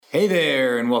Hey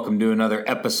there, and welcome to another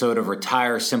episode of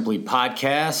Retire Simply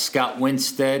Podcast. Scott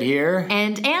Winstead here.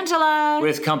 And Angela.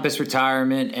 With Compass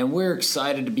Retirement, and we're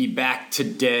excited to be back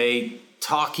today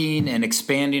talking and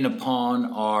expanding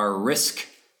upon our risk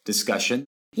discussion.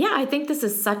 Yeah, I think this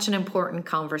is such an important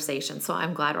conversation, so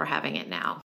I'm glad we're having it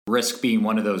now. Risk being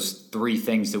one of those three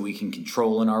things that we can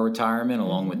control in our retirement,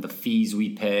 along with the fees we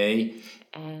pay.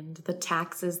 And the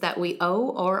taxes that we owe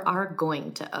or are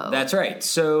going to owe. That's right.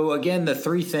 So again, the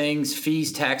three things,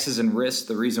 fees, taxes, and risk,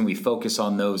 the reason we focus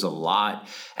on those a lot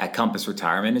at Compass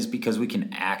Retirement is because we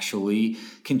can actually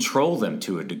control them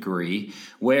to a degree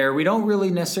where we don't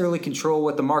really necessarily control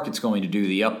what the market's going to do,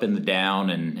 the up and the down,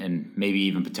 and maybe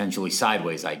even potentially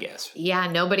sideways, I guess. Yeah,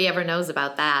 nobody ever knows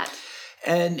about that.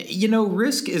 And,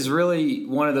 risk is really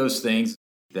one of those things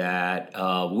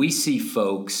that we see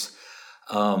folks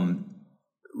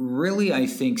really, I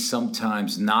think,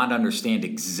 sometimes not understand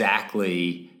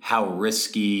exactly how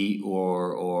risky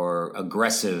or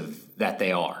aggressive that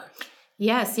they are.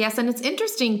 Yes. And it's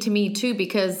interesting to me, too,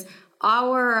 because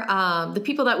the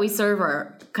people that we serve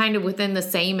are kind of within the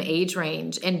same age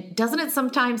range. And doesn't it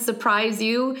sometimes surprise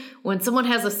you when someone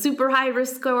has a super high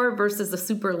risk score versus a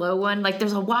super low one? Like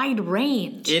there's a wide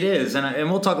range. It is. And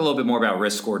we'll talk a little bit more about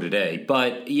risk score today.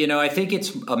 But, I think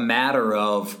it's a matter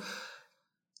of,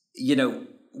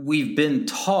 we've been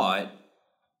taught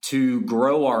to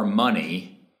grow our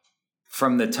money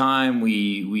from the time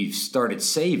we've started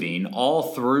saving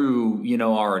all through,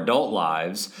 our adult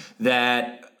lives,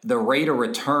 that the rate of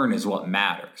return is what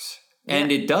matters. Yeah. And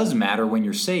it does matter when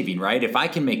you're saving, right? If I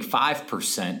can make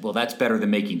 5%, well, that's better than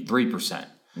making 3%.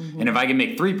 Mm-hmm. And if I can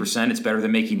make 3%, it's better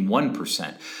than making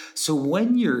 1%. So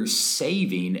when you're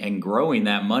saving and growing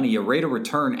that money, a rate of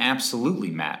return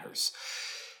absolutely matters.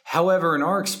 However, in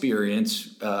our experience,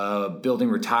 building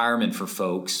retirement for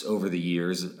folks over the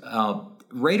years,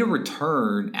 rate of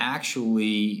return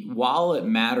actually, while it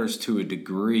matters to a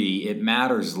degree, it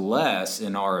matters less,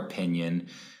 in our opinion,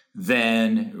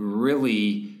 than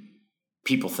really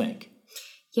people think.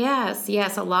 Yes.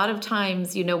 A lot of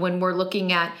times, when we're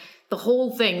looking at the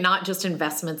whole thing, not just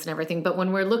investments and everything, but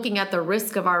when we're looking at the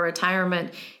risk of our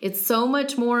retirement, it's so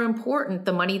much more important,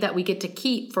 the money that we get to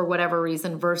keep for whatever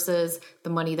reason versus the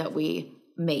money that we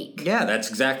make. Yeah, that's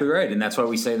exactly right. And that's why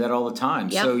we say that all the time.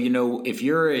 Yep. So, if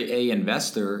you're a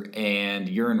investor and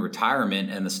you're in retirement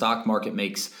and the stock market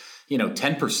makes,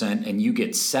 10% and you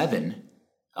get 7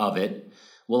 of it,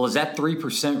 well, is that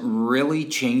 3% really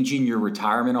changing your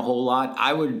retirement a whole lot?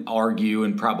 I would argue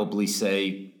and probably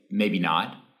say maybe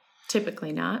not.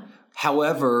 Typically not.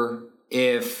 However,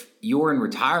 if you're in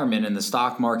retirement and the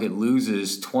stock market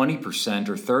loses 20%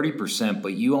 or 30%,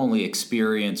 but you only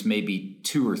experience maybe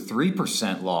 2 or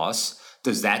 3% loss,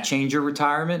 does that change your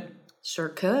retirement? Sure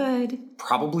could.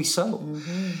 Probably so.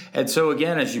 Mm-hmm. And so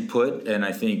again, as you put, and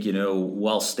I think,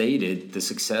 well stated, the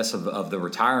success of the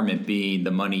retirement being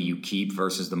the money you keep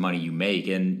versus the money you make.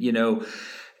 And,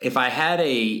 if I had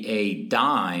a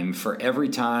dime for every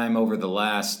time over the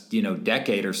last,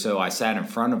 decade or so I sat in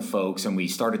front of folks and we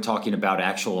started talking about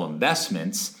actual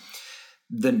investments,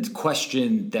 the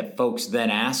question that folks then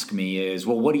ask me is,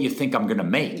 well, what do you think I'm going to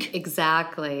make?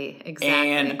 Exactly.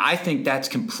 And I think that's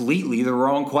completely the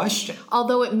wrong question.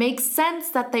 Although it makes sense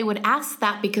that they would ask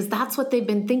that because that's what they've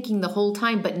been thinking the whole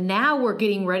time. But now we're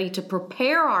getting ready to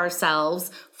prepare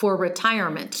ourselves for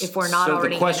retirement if we're not already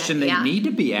in it. So the question they need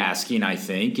to be asking, I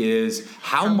think, is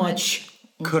how much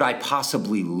could I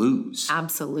possibly lose?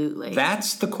 Absolutely.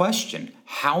 That's the question.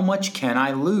 How much can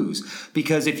I lose?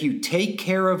 Because if you take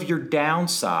care of your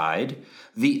downside,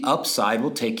 the upside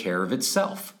will take care of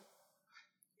itself.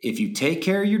 If you take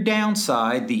care of your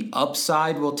downside, the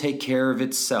upside will take care of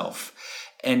itself.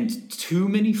 And too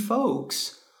many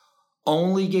folks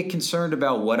only get concerned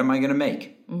about what am I going to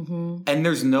make? Mm-hmm. And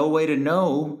there's no way to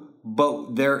know,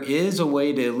 but there is a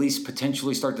way to at least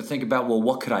potentially start to think about, well,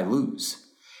 what could I lose?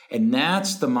 And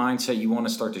that's the mindset you want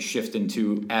to start to shift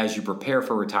into as you prepare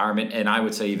for retirement. And I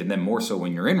would say even then more so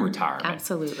when you're in retirement.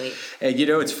 Absolutely. And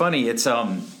it's funny. It's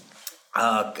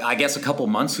I guess a couple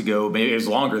months ago, maybe it was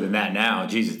longer than that now.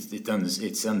 Geez, it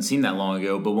doesn't seem that long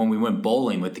ago. But when we went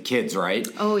bowling with the kids, right?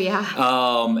 Oh yeah.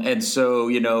 And so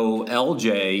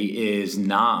LJ is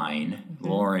 9,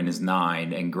 Lauren is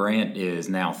 9, and Grant is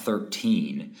now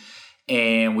 13.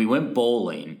 And we went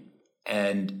bowling,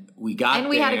 and we got there. And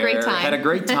we had a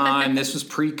great time. This was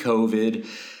pre-COVID.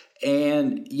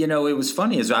 And, it was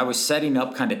funny as I was setting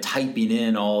up, kind of typing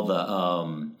in all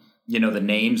the, the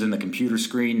names in the computer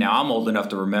screen. Now, I'm old enough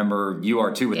to remember, you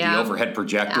are too, with the overhead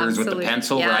projectors, with the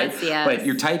pencil, right? Yes. But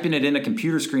you're typing it in a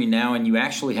computer screen now, and you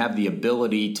actually have the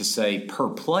ability to say per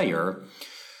player,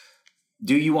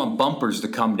 Do you want bumpers to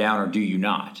come down or do you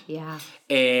not? Yeah.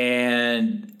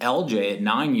 And LJ at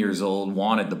 9 years old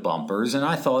wanted the bumpers. And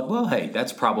I thought, well, hey,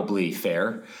 that's probably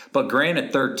fair. But Grant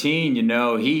at 13,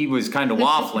 he was kind of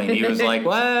waffling. He was like,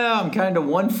 well, I'm kind of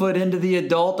 1 foot into the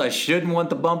adult. I shouldn't want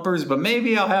the bumpers, but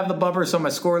maybe I'll have the bumpers so my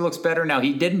score looks better. Now,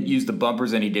 he didn't use the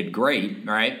bumpers and he did great,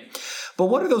 right? But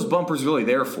what are those bumpers really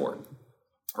there for,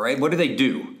 right? What do they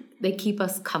do? They keep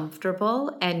us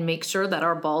comfortable and make sure that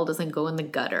our ball doesn't go in the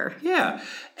gutter. Yeah.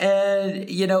 And,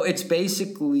 it's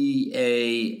basically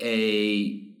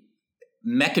a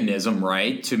mechanism,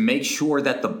 right, to make sure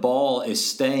that the ball is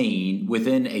staying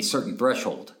within a certain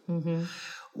threshold. Mm-hmm.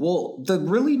 Well, the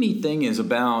really neat thing is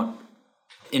about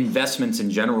investments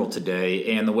in general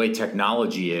today and the way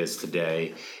technology is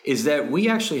today is that we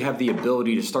actually have the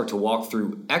ability to start to walk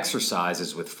through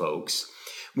exercises with folks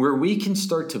where we can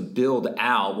start to build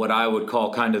out what I would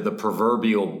call kind of the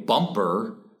proverbial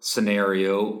bumper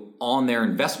scenario on their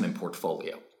investment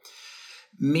portfolio.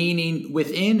 Meaning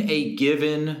within a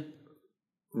given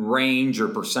range or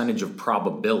percentage of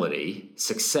probability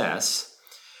success,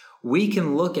 we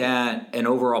can look at an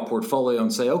overall portfolio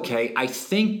and say, okay, I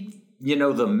think,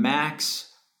 the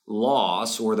max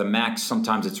loss or the max,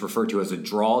 sometimes it's referred to as a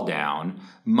drawdown,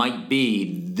 might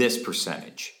be this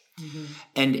percentage. Mm-hmm.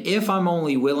 And if I'm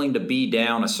only willing to be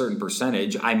down a certain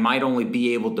percentage, I might only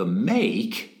be able to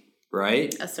make,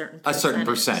 right? A certain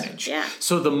percentage. Yeah.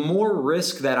 So the more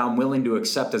risk that I'm willing to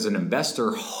accept as an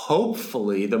investor,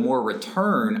 hopefully the more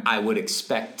return I would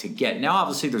expect to get. Now,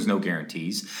 obviously, there's no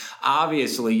guarantees.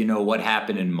 Obviously, what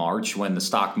happened in March when the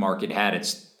stock market had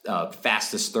its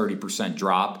fastest 30%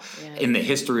 drop in the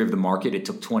history of the market. It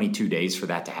took 22 days for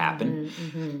that to happen.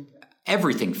 Mm-hmm.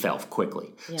 Everything fell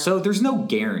quickly. Yeah. So there's no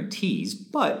guarantees,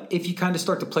 but if you kind of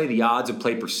start to play the odds and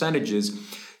play percentages,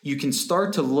 you can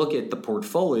start to look at the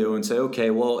portfolio and say, okay,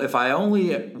 well, if I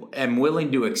only am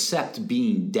willing to accept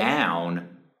being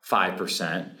down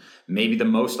 5%, maybe the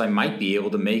most I might be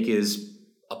able to make is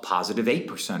a positive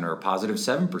 8% or a positive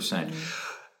 7%. Mm-hmm.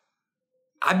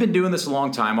 I've been doing this a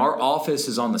long time. Our office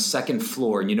is on the second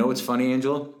floor. And you know what's funny,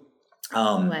 Angela?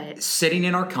 Sitting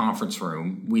in our conference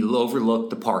room, we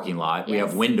overlook the parking lot. Yes. We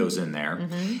have windows in there.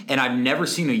 Mm-hmm. And I've never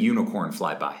seen a unicorn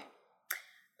fly by.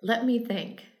 Let me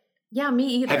think. Yeah, me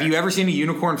either. Have you ever seen a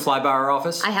unicorn fly by our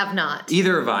office? I have not.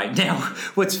 Either have I. Now,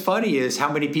 what's funny is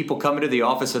how many people come into the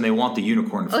office and they want the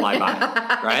unicorn to fly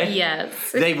by, right?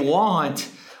 Yes.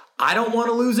 I don't want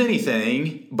to lose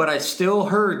anything, but I still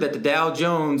heard that the Dow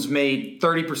Jones made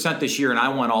 30% this year and I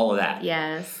want all of that.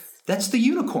 Yes. That's the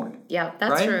unicorn. Yeah,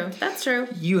 that's right? True. That's true.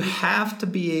 You have to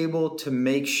be able to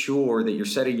make sure that you're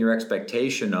setting your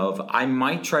expectation of, I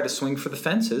might try to swing for the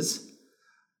fences,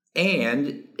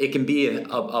 and it can be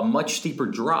a much steeper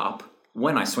drop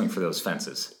when I swing for those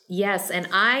fences. Yes, and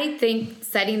I think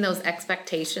setting those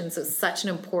expectations is such an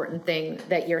important thing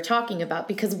that you're talking about,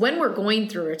 because when we're going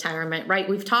through retirement, right,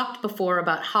 we've talked before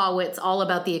about how it's all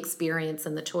about the experience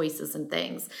and the choices and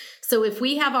things. So if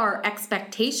we have our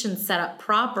expectations set up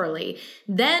properly,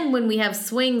 then when we have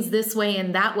swings this way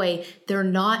and that way, they're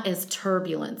not as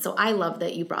turbulent. So I love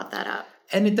that you brought that up.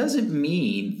 And it doesn't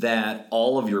mean that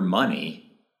all of your money,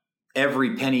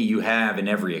 every penny you have in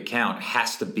every account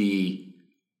has to be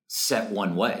set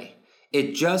one way.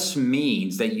 It just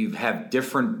means that you have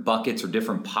different buckets or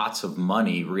different pots of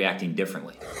money reacting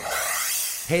differently.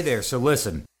 Hey there, so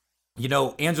listen,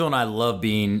 Angela and I love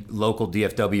being local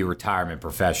DFW retirement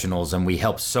professionals, and we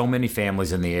help so many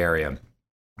families in the area.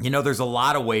 There's a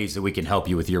lot of ways that we can help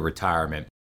you with your retirement.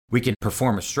 We can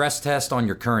perform a stress test on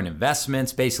your current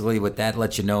investments. Basically, what that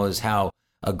lets you know is how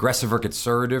aggressive or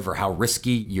conservative or how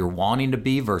risky you're wanting to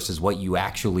be versus what you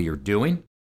actually are doing.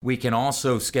 We can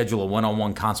also schedule a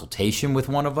one-on-one consultation with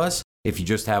one of us if you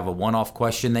just have a one-off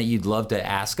question that you'd love to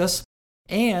ask us.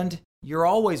 And you're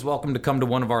always welcome to come to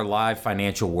one of our live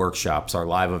financial workshops, our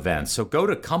live events. So go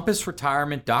to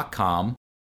compassretirement.com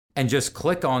and just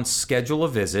click on schedule a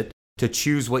visit to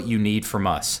choose what you need from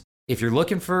us. If you're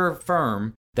looking for a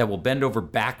firm that will bend over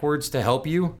backwards to help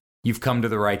you, you've come to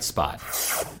the right spot.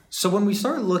 So when we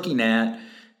start looking at,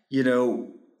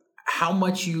 how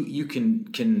much you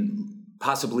can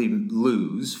possibly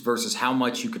lose versus how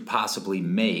much you could possibly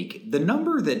make, the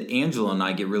number that Angela and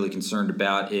I get really concerned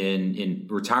about in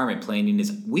retirement planning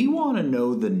is we want to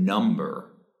know the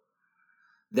number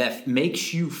that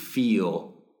makes you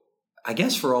feel, I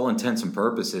guess for all intents and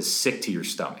purposes, sick to your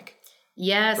stomach.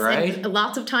 Yes. Right? And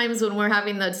lots of times when we're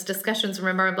having those discussions,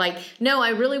 remember, I'm like, no, I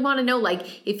really want to know,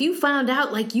 if you found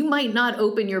out, you might not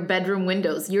open your bedroom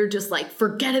windows. You're just like,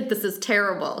 forget it. This is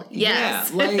terrible.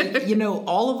 Yes. Yeah.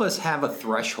 All of us have a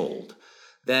threshold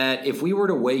that if we were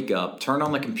to wake up, turn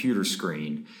on the computer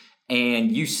screen,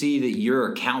 and you see that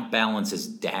your account balance is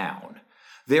down,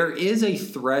 there is a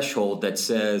threshold that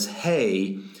says,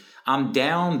 hey, I'm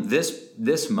down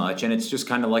this much, and it's just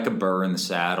kind of like a burr in the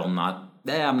saddle. I'm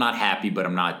not happy, but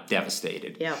I'm not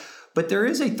devastated. Yeah. But there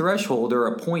is a threshold or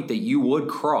a point that you would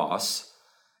cross,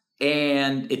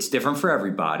 and it's different for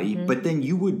everybody. But then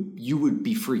you would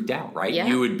be freaked out, right? Yeah.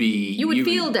 You would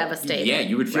feel devastated. Yeah,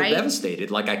 you would feel right? devastated.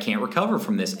 Like, I can't recover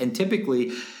from this. And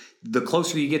typically, the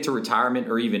closer you get to retirement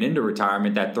or even into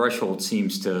retirement, that threshold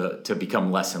seems to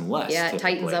become less and less. Yeah, it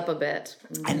typically. tightens up a bit.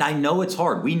 And I know it's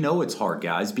hard. We know it's hard,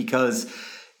 guys, because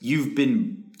you've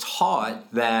been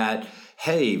taught that,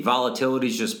 hey, volatility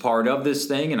is just part of this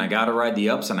thing, and I got to ride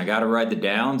the ups and I got to ride the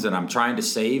downs, and I'm trying to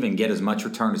save and get as much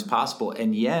return as possible.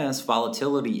 And yes,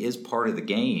 volatility is part of the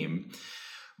game,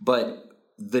 but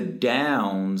the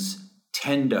downs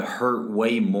tend to hurt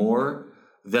way more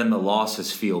than the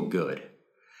losses feel good.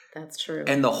 That's true.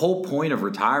 And the whole point of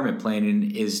retirement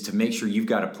planning is to make sure you've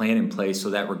got a plan in place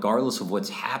so that regardless of what's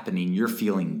happening, you're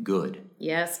feeling good.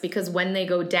 Yes, because when they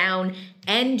go down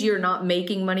and you're not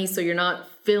making money, so you're not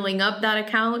filling up that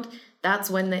account, that's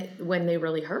when they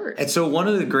really hurt. And so one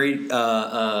of the great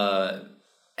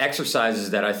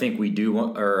exercises that I think we do,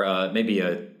 or maybe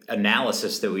a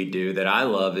analysis that we do that I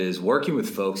love, is working with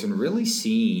folks and really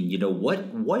seeing,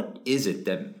 what is it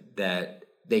that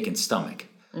they can stomach?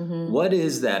 Mm-hmm. What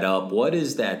is that up? What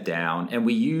is that down? And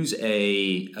we use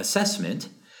a assessment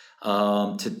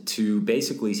to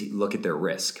basically look at their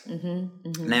risk. Mm-hmm.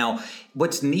 Mm-hmm. Now,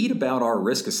 what's neat about our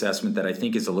risk assessment that I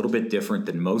think is a little bit different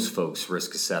than most folks'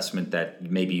 risk assessment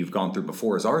that maybe you've gone through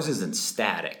before is ours isn't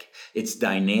static. It's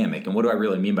dynamic. And what do I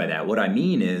really mean by that? What I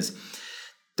mean is,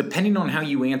 depending on how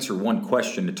you answer one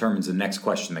question determines the next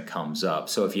question that comes up.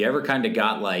 So if you ever kind of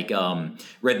got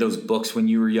read those books when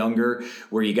you were younger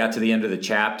where you got to the end of the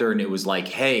chapter and it was like,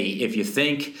 hey, if you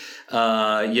think,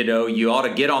 you ought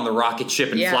to get on the rocket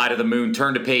ship and fly to the moon,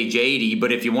 turn to page 80.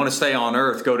 But if you want to stay on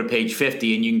Earth, go to page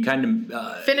 50 and you can kind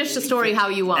of... finish the story how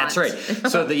you want. That's right.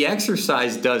 So the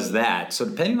exercise does that. So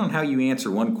depending on how you answer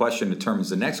one question determines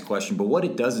the next question. But what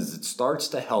it does is it starts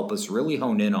to help us really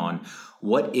hone in on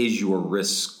what is your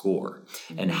risk score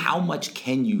and how much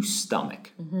can you stomach?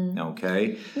 Mm-hmm.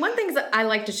 Okay. One thing that I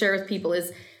like to share with people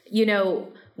is,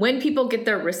 when people get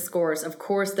their risk scores, of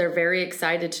course, they're very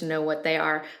excited to know what they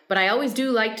are. But I always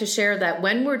do like to share that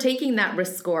when we're taking that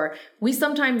risk score, we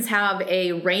sometimes have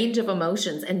a range of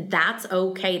emotions, and that's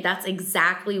okay. That's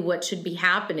exactly what should be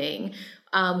happening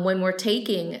when we're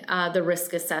taking the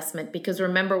risk assessment, because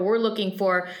remember, we're looking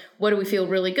for what do we feel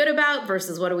really good about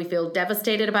versus what do we feel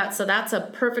devastated about. So that's a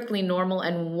perfectly normal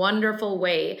and wonderful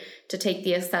way to take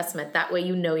the assessment. That way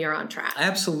you're on track.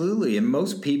 Absolutely. And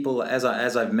most people, as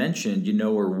I've mentioned,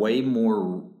 are way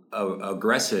more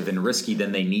aggressive and risky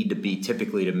than they need to be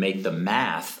typically to make the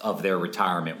math of their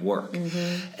retirement work.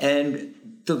 Mm-hmm. And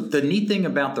the neat thing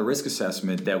about the risk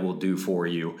assessment that we'll do for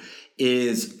you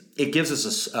is it gives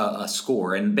us a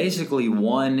score, and basically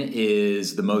 1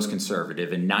 is the most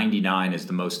conservative and 99 is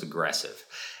the most aggressive.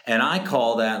 And I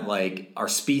call that like our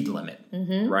speed limit,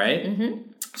 right?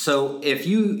 Mm-hmm. So if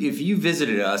you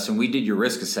visited us and we did your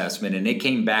risk assessment and it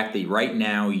came back that right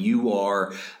now you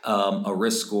are a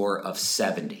risk score of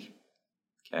 70,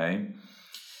 okay?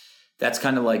 That's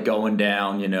kind of like going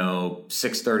down,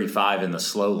 635 in the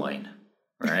slow lane,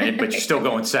 right? But you're still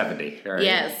going 70, right?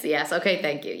 Yes. Okay,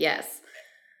 thank you. Yes.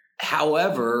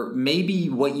 However, maybe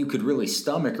what you could really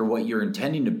stomach or what you're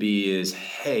intending to be is,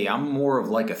 hey, I'm more of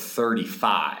like a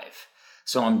 35.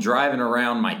 So I'm driving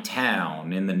around my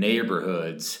town in the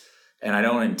neighborhoods and I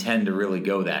don't intend to really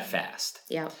go that fast.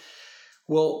 Yeah.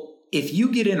 Well, if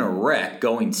you get in a wreck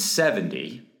going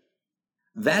 70,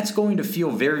 that's going to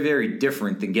feel very, very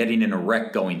different than getting in a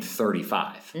wreck going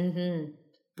 35. Mm-hmm.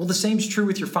 Well, the same is true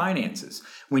with your finances.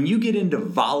 When you get into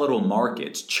volatile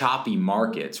markets, choppy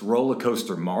markets, roller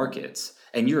coaster markets,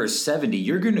 and you're a 70,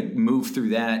 you're going to move through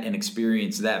that and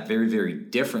experience that very, very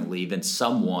differently than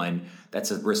someone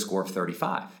that's a risk score of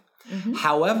 35. Mm-hmm.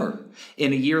 However,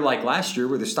 in a year like last year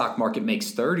where the stock market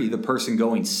makes 30, the person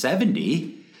going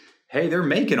 70, hey, they're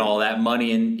making all that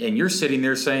money and you're sitting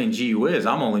there saying, gee whiz,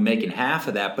 I'm only making half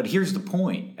of that. But here's the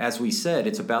point. As we said,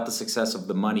 it's about the success of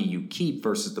the money you keep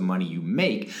versus the money you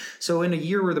make. So in a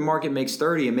year where the market makes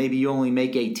 30 and maybe you only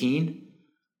make 18,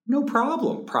 no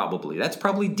problem, probably. That's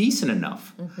probably decent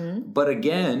enough. Mm-hmm. But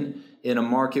again, in a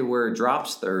market where it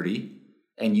drops 30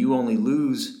 and you only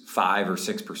lose 5 or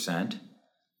 6%,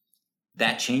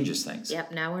 that changes things.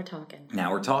 Yep, now we're talking.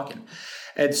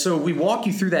 And so we walk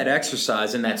you through that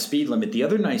exercise and that speed limit. The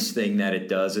other nice thing that it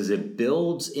does is it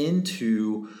builds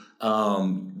into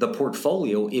the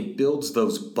portfolio, it builds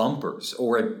those bumpers.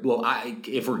 Or,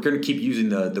 if we're going to keep using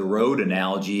the road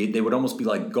analogy, they would almost be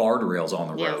like guardrails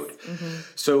on the road. Mm-hmm.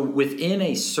 So within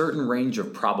a certain range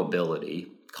of probability,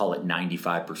 call it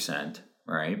 95%,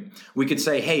 right? We could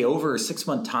say, hey, over a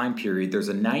 6-month time period, there's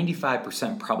a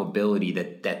 95% probability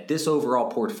that this overall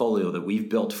portfolio that we've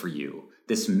built for you,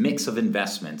 this mix of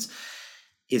investments,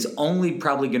 is only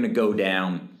probably going to go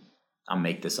down, I'll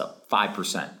make this up,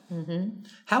 5%. Mm-hmm.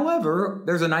 However,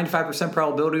 there's a 95%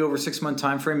 probability over a 6-month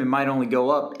time frame, it might only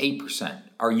go up 8%.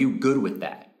 Are you good with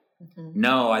that? Mm-hmm.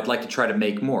 No, I'd like to try to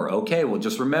make more. Okay, well,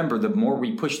 just remember, the more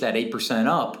we push that 8%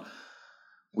 up,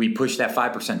 we push that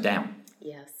 5% down.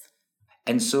 Yes.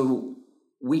 And so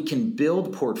we can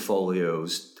build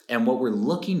portfolios, and what we're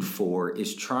looking for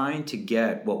is trying to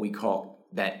get what we call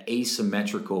that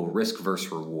asymmetrical risk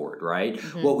versus reward, right?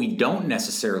 Mm-hmm. What we don't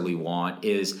necessarily want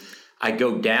is I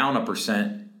go down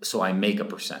 1%, so I make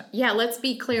 1%. Yeah, let's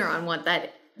be clear on what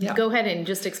that. Yeah. Go ahead and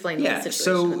just explain the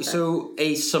situation. So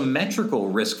a symmetrical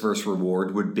risk versus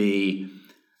reward would be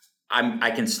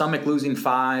I can stomach losing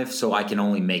 5, so I can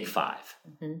only make 5.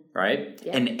 Mm-hmm. Right?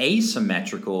 Yeah. An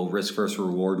asymmetrical risk versus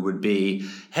reward would be,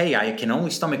 hey, I can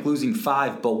only stomach losing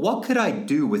 5, but what could I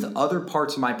do with other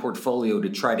parts of my portfolio to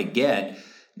try to get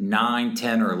 9,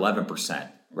 10, or 11%?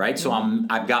 Right? Mm-hmm. So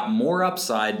I've got more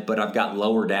upside, but I've got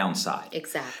lower downside.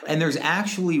 Exactly. And there's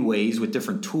actually ways with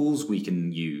different tools we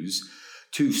can use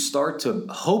to start to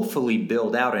hopefully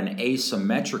build out an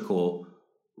asymmetrical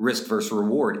risk versus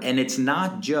reward. And it's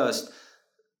not just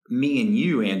me and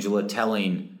you, Angela,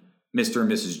 telling Mr.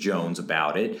 and Mrs. Jones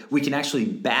about it. We can actually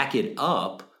back it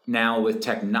up now with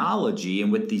technology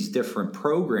and with these different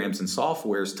programs and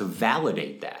softwares to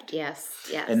validate that. Yes,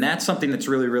 yes. And that's something that's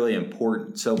really, really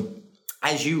important. So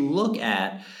as you look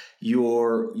at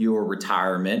your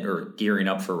retirement or gearing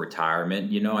up for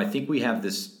retirement, I think we have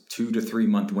this 2 to 3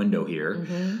 month window here.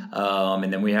 Mm-hmm.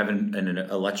 And then we have an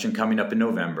election coming up in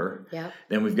November. Yep.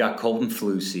 Then we've got cold and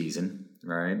flu season.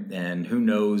 Right. And who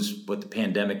knows what the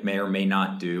pandemic may or may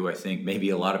not do. I think maybe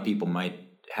a lot of people might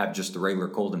have just the regular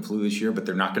cold and flu this year, but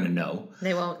they're not going to know.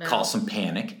 They won't know. Cause some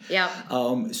panic. Yeah.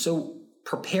 So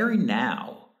preparing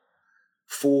now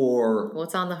for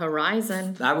what's on the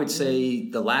horizon. I would say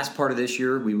the last part of this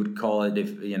year, we would call it,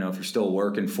 if you're still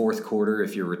working, fourth quarter.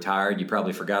 If you're retired, you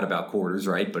probably forgot about quarters,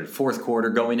 right? But fourth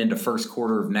quarter going into first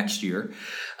quarter of next year,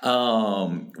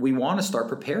 we want to start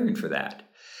preparing for that.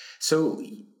 So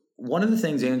one of the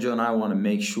things Angela and I want to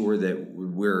make sure that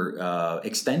we're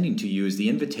extending to you is the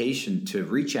invitation to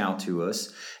reach out to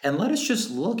us and let us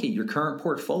just look at your current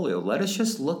portfolio. Let us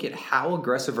just look at how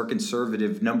aggressive or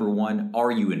conservative, number one, are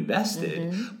you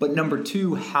invested? Mm-hmm. But number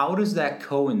two, how does that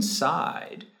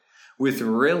coincide with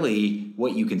really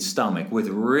what you can stomach, with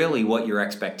really what your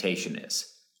expectation is?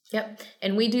 Yep.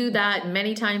 And we do that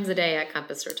many times a day at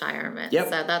Compass Retirement. Yep.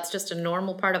 So that's just a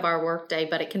normal part of our workday,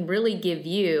 but it can really give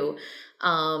you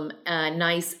a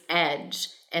nice edge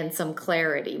and some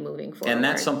clarity moving forward. And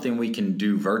that's something we can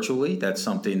do virtually. That's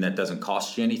something that doesn't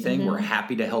cost you anything. Mm-hmm. We're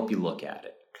happy to help you look at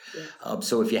it. Yeah.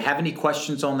 So if you have any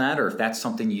questions on that, or if that's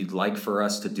something you'd like for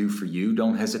us to do for you,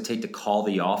 don't hesitate to call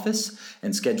the office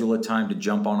and schedule a time to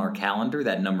jump on our calendar.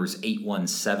 That number is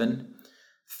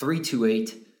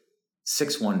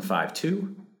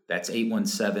 817-328-6152. That's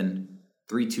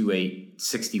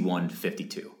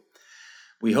 817-328-6152.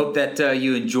 We hope that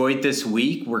you enjoyed this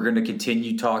week. We're going to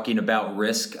continue talking about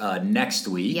risk next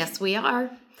week. Yes, we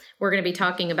are. We're going to be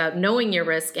talking about knowing your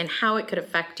risk and how it could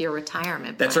affect your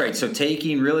retirement plan. That's right. So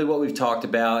taking really what we've talked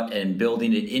about and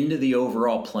building it into the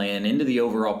overall plan, into the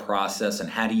overall process, and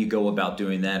how do you go about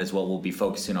doing that is what we'll be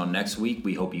focusing on next week.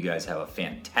 We hope you guys have a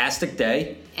fantastic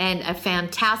day. And a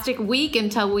fantastic week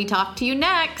until we talk to you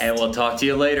next. And we'll talk to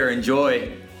you later. Enjoy.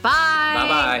 Bye.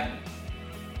 Bye-bye.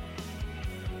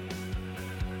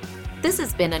 This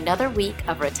has been another week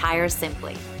of Retire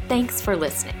Simply. Thanks for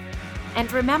listening.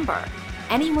 And remember,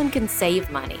 anyone can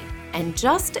save money, and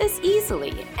just as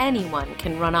easily, anyone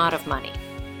can run out of money.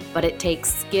 But it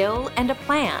takes skill and a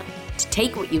plan to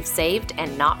take what you've saved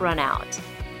and not run out.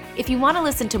 If you want to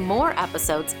listen to more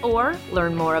episodes or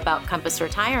learn more about Compass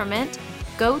Retirement,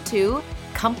 go to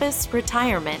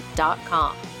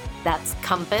compassretirement.com. That's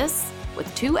Compass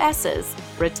with 2 S's,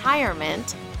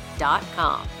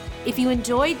 retirement.com. If you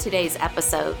enjoyed today's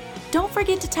episode, don't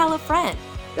forget to tell a friend.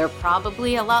 They're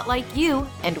probably a lot like you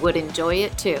and would enjoy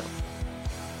it too.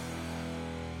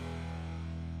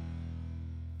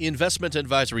 Investment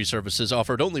advisory services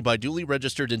offered only by duly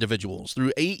registered individuals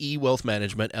through AE Wealth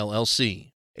Management,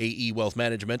 LLC. AE Wealth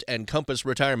Management and Compass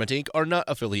Retirement, Inc. are not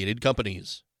affiliated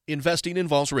companies. Investing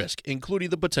involves risk, including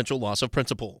the potential loss of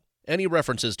principal. Any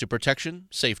references to protection,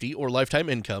 safety, or lifetime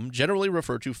income generally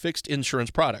refer to fixed insurance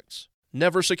products,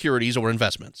 never securities or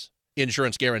investments.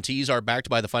 Insurance guarantees are backed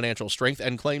by the financial strength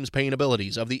and claims-paying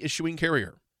abilities of the issuing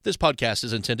carrier. This podcast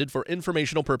is intended for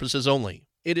informational purposes only.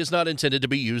 It is not intended to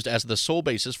be used as the sole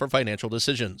basis for financial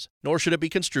decisions, nor should it be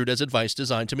construed as advice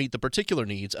designed to meet the particular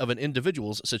needs of an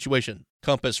individual's situation.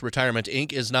 Compass Retirement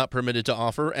Inc. is not permitted to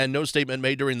offer, and no statement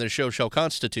made during this show shall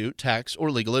constitute tax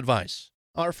or legal advice.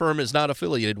 Our firm is not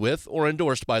affiliated with or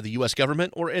endorsed by the U.S.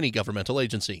 government or any governmental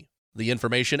agency. The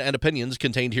information and opinions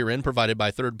contained herein provided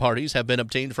by third parties have been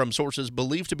obtained from sources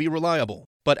believed to be reliable,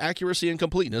 but accuracy and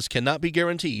completeness cannot be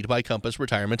guaranteed by Compass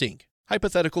Retirement Inc.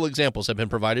 Hypothetical examples have been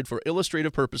provided for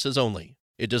illustrative purposes only.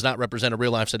 It does not represent a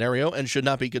real-life scenario and should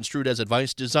not be construed as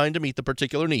advice designed to meet the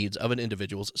particular needs of an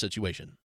individual's situation.